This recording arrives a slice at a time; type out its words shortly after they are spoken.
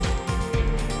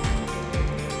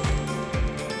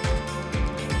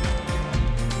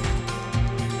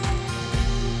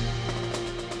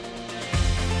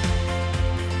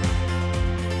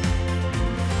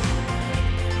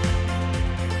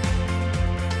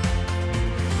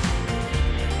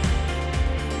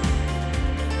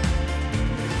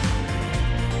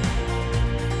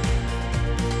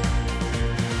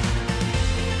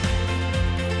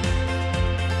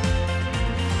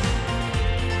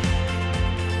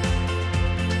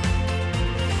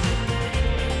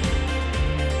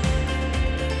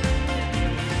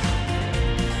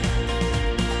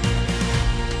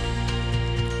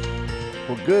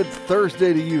Good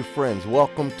Thursday to you, friends.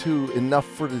 Welcome to Enough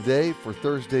for Today for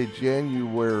Thursday,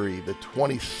 January the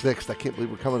 26th. I can't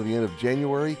believe we're coming to the end of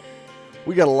January.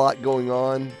 We got a lot going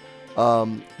on.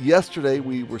 Yesterday,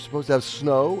 we were supposed to have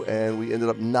snow, and we ended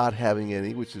up not having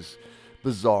any, which is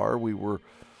bizarre. We were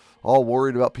all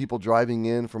worried about people driving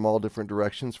in from all different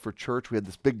directions for church. We had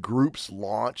this big groups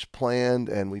launch planned,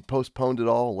 and we postponed it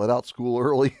all, let out school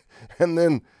early, and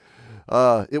then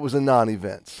it was a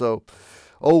non-event. So,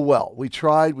 oh well, we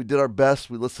tried, we did our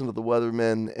best, we listened to the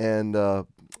weathermen, and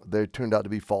they turned out to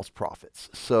be false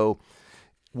prophets. So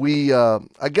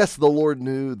I guess the Lord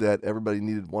knew that everybody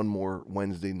needed one more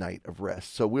Wednesday night of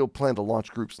rest. So we'll plan to launch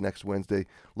groups next Wednesday.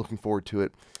 Looking forward to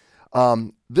it.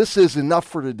 This is Enough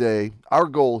for Today. Our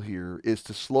goal here is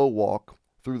to slow walk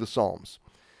through the Psalms,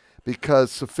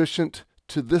 because sufficient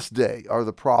to this day are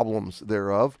the problems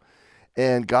thereof,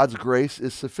 and God's grace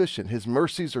is sufficient. His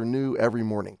mercies are new every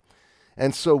morning.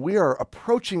 And so we are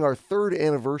approaching our third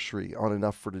anniversary on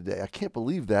Enough for Today. I can't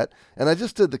believe that. And I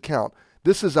just did the count.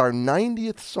 This is our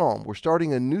 90th Psalm. We're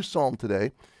starting a new Psalm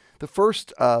today. The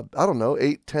first,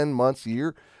 8, 10 months,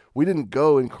 year, we didn't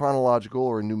go in chronological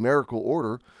or numerical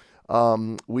order.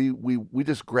 We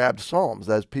just grabbed Psalms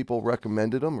as people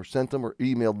recommended them or sent them or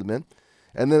emailed them in.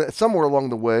 And then somewhere along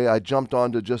the way, I jumped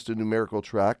onto just a numerical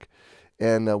track,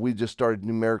 and we just started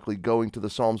numerically going to the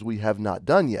Psalms we have not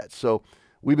done yet. So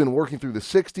we've been working through the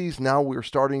 60s. Now we're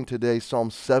starting today Psalm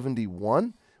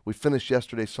 71. We finished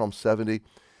yesterday Psalm 70.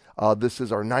 This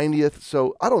is our 90th.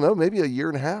 So I don't know, maybe a year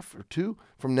and a half or two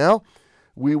from now,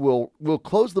 we'll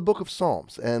close the book of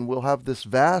Psalms, and we'll have this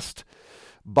vast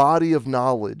body of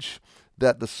knowledge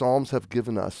that the Psalms have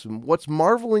given us. And what's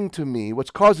marveling to me,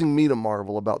 what's causing me to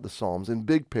marvel about the Psalms in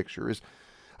big picture is,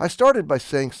 I started by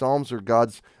saying Psalms are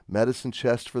God's medicine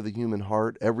chest for the human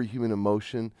heart. Every human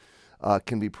emotion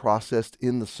can be processed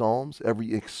in the Psalms.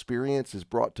 Every experience is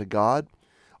brought to God.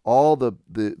 All the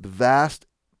vast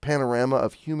panorama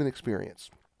of human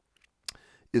experience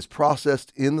is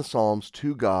processed in the Psalms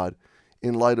to God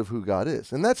in light of who God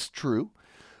is. And that's true.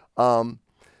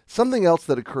 Something else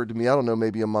that occurred to me, I don't know,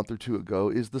 maybe a month or two ago,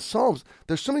 is the Psalms.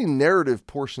 There's so many narrative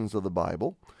portions of the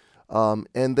Bible,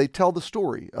 and they tell the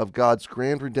story of God's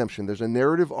grand redemption. There's a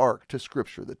narrative arc to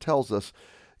Scripture that tells us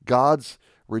God's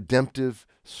redemptive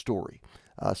story.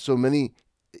 So many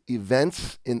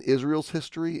events in Israel's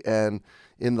history and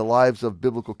in the lives of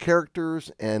biblical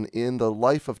characters and in the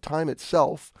life of time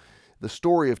itself, the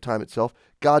story of time itself,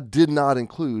 God did not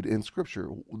include in Scripture.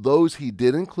 Those he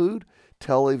did include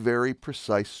tell a very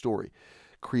precise story.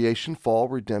 Creation, fall,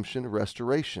 redemption,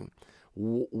 restoration.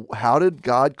 How did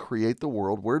God create the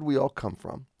world? Where did we all come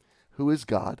from? Who is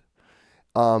God?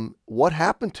 What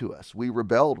happened to us? We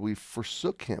rebelled. We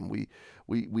forsook him. We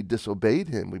disobeyed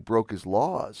him. We broke his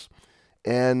laws.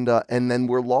 And then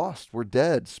we're lost. We're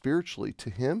dead spiritually to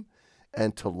him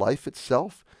and to life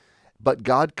itself. But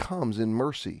God comes in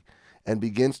mercy and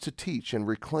begins to teach and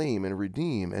reclaim and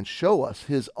redeem and show us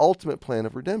his ultimate plan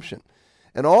of redemption.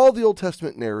 And all the Old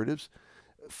Testament narratives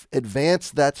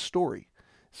advance that story.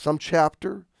 Some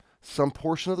chapter, some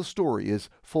portion of the story is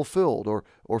fulfilled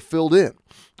or filled in.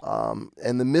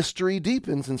 And the mystery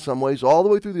deepens in some ways all the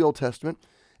way through the Old Testament.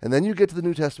 And then you get to the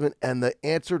New Testament, and the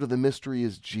answer to the mystery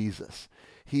is Jesus.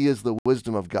 He is the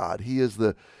wisdom of God. He is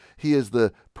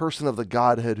the person of the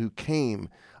Godhead who came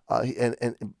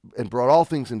and brought all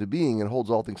things into being and holds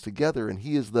all things together. And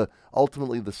he is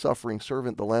ultimately the suffering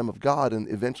servant, the Lamb of God, and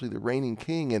eventually the reigning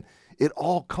king. And it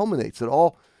all culminates. It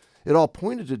all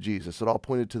pointed to Jesus. It all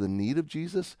pointed to the need of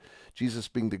Jesus, Jesus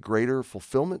being the greater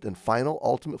fulfillment and final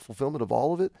ultimate fulfillment of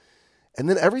all of it. And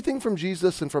then everything from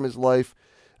Jesus and from his life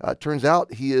turns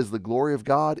out he is the glory of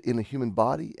God in a human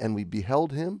body, and we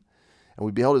beheld him. And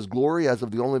we beheld his glory as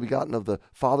of the only begotten of the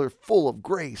Father, full of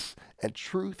grace and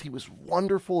truth. He was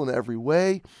wonderful in every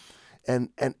way and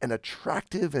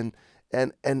attractive, and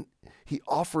he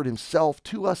offered himself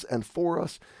to us and for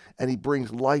us, and he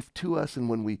brings life to us. And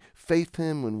when we faith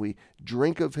him, when we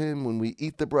drink of him, when we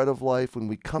eat the bread of life, when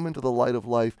we come into the light of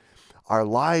life, our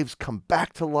lives come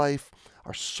back to life,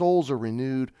 our souls are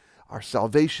renewed, our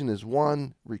salvation is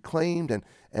won, reclaimed,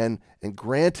 and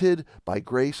granted by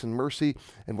grace and mercy,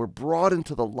 and we're brought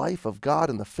into the life of God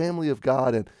and the family of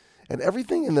God, and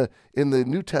everything in the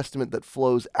New Testament that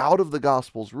flows out of the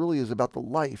Gospels really is about the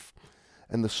life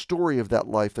and the story of that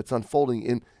life that's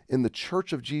unfolding in the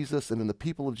church of Jesus and in the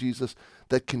people of Jesus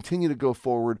that continue to go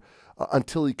forward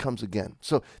until he comes again.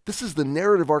 So this is the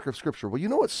narrative arc of Scripture. Well, you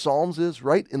know what Psalms is,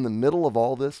 right in the middle of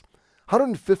all this?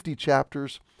 150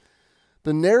 chapters.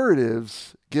 The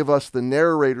narratives give us the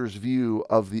narrator's view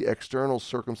of the external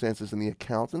circumstances in the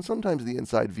account, and sometimes the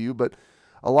inside view, but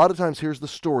a lot of times here's the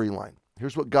storyline.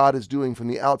 Here's what God is doing from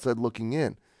the outside looking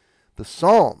in. The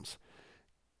Psalms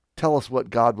tell us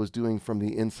what God was doing from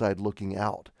the inside looking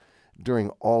out during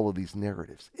all of these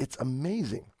narratives. It's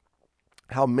amazing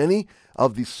how many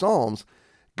of these Psalms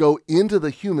go into the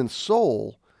human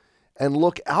soul and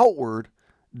look outward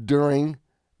during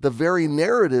the very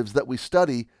narratives that we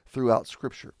study throughout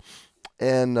Scripture.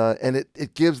 And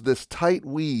it gives this tight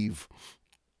weave,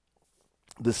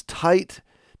 this tight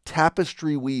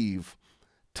tapestry weave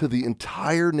to the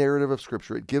entire narrative of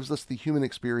Scripture. It gives us the human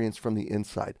experience from the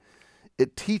inside.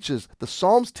 The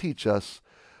Psalms teach us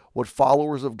what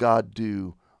followers of God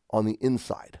do on the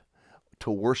inside,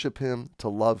 to worship Him, to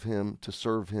love Him, to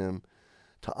serve Him,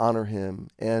 to honor Him,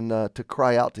 and to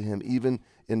cry out to Him even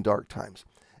in dark times.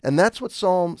 And that's what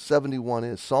Psalm 71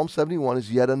 is. Psalm 71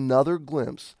 is yet another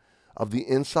glimpse of the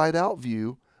inside-out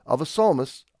view of a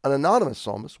psalmist, an anonymous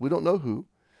psalmist, we don't know who,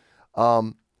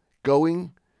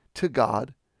 going to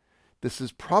God. This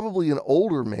is probably an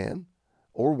older man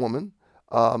or woman,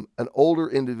 an older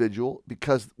individual,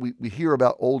 because we hear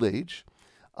about old age,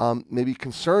 maybe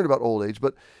concerned about old age.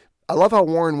 But I love how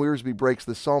Warren Wiersbe breaks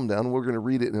this psalm down. We're going to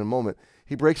read it in a moment.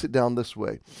 He breaks it down this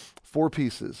way. 4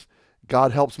 pieces.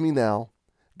 God helps me now.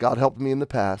 God helped me in the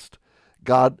past.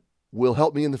 God will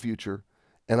help me in the future.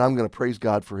 And I'm going to praise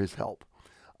God for His help.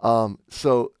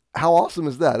 So how awesome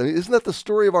is that? I mean, isn't that the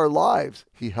story of our lives?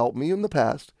 He helped me in the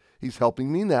past. He's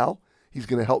helping me now. He's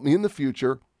going to help me in the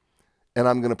future. And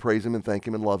I'm going to praise Him and thank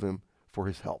Him and love Him for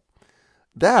His help.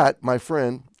 That, my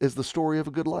friend, is the story of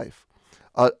a good life,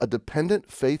 a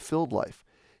dependent, faith-filled life.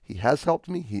 He has helped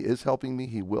me. He is helping me.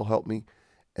 He will help me.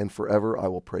 And forever I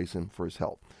will praise Him for His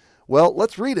help. Well,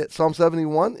 let's read it, Psalm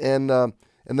 71, and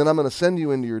then I'm going to send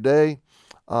you into your day,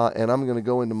 and I'm going to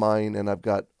go into mine, and I've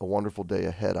got a wonderful day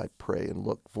ahead, I pray, and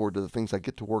look forward to the things I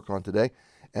get to work on today.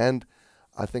 And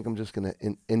I think I'm just going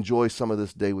to enjoy some of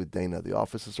this day with Dana. The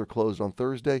offices are closed on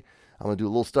Thursday. I'm going to do a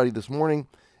little study this morning,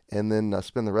 and then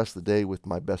spend the rest of the day with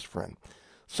my best friend.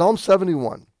 Psalm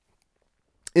 71.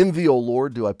 In Thee, O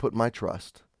Lord, do I put my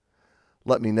trust.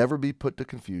 Let me never be put to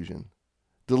confusion.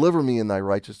 Deliver me in Thy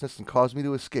righteousness, and cause me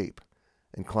to escape.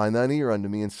 Incline Thine ear unto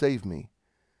me, and save me.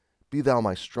 Be Thou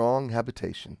my strong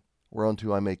habitation,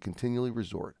 whereunto I may continually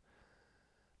resort.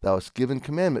 Thou hast given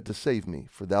commandment to save me,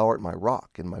 for Thou art my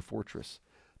rock and my fortress.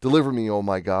 Deliver me, O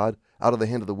my God, out of the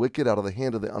hand of the wicked, out of the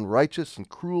hand of the unrighteous and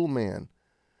cruel man.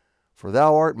 For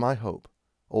Thou art my hope,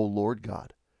 O Lord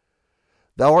God.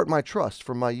 Thou art my trust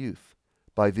from my youth.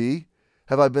 By Thee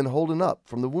have I been holden up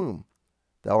from the womb.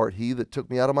 Thou art He that took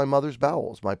me out of my mother's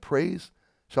bowels. My praise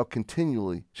shall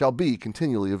be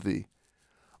continually of Thee.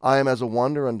 I am as a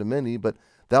wonder unto many, but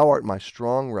Thou art my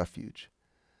strong refuge.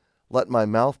 Let my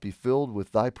mouth be filled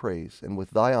with Thy praise, and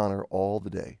with Thy honor all the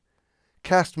day.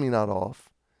 Cast me not off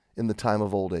in the time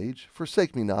of old age.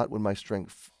 Forsake me not when my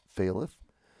strength faileth.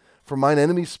 For mine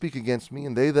enemies speak against me,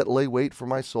 and they that lay wait for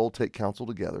my soul take counsel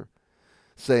together,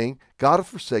 saying, God hath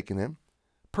forsaken him.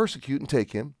 Persecute and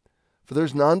take him, for there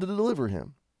is none to deliver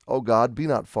him. O God, be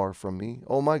not far from me.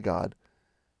 O my God,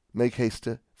 make haste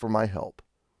for my help.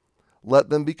 Let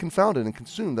them be confounded and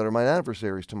consumed that are mine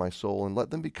adversaries to my soul, and let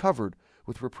them be covered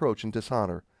with reproach and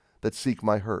dishonor that seek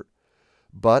my hurt.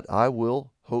 But I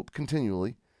will hope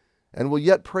continually, and will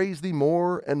yet praise Thee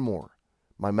more and more.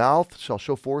 My mouth shall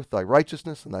show forth Thy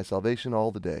righteousness and Thy salvation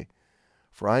all the day,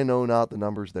 for I know not the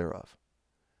numbers thereof.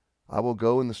 I will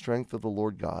go in the strength of the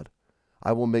Lord God.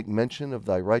 I will make mention of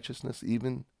Thy righteousness,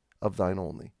 even of Thine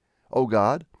only. O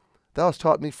God, Thou hast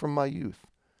taught me from my youth,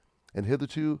 and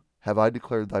hitherto have I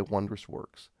declared Thy wondrous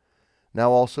works. Now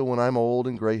also when I am old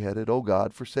and gray-headed, O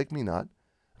God, forsake me not,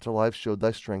 until I have showed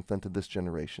Thy strength unto this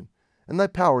generation, and Thy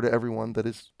power to every one that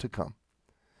is to come.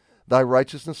 Thy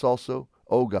righteousness also,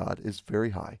 O God, is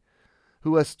very high,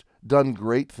 who hast done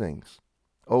great things.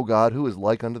 O God, who is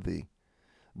like unto Thee?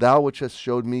 Thou which hast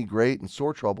showed me great and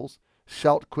sore troubles,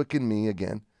 shalt quicken me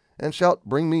again, and shalt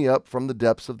bring me up from the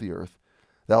depths of the earth.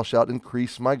 Thou shalt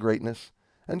increase my greatness,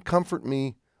 and comfort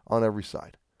me on every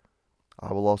side.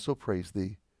 I will also praise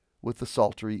Thee with the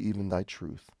psaltery, even Thy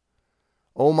truth.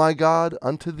 O my God,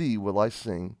 unto Thee will I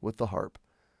sing with the harp.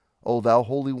 O Thou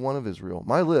Holy One of Israel,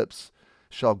 my lips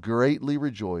shall greatly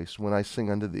rejoice when I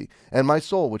sing unto Thee, and my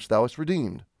soul which Thou hast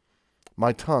redeemed.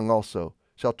 My tongue also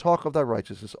shall talk of Thy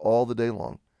righteousness all the day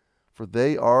long, for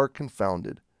they are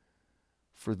confounded,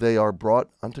 for they are brought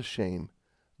unto shame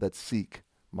that seek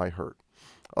my hurt.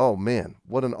 Oh man,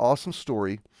 what an awesome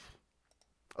story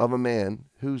of a man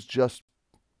who's just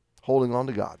holding on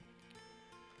to God.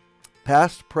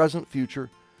 Past, present, future,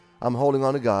 I'm holding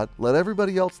on to God. Let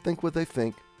everybody else think what they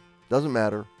think. Doesn't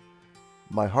matter.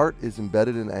 My heart is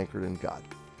embedded and anchored in God.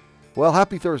 Well,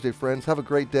 happy Thursday, friends. Have a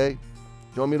great day.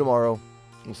 Join me tomorrow.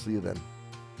 We'll see you then.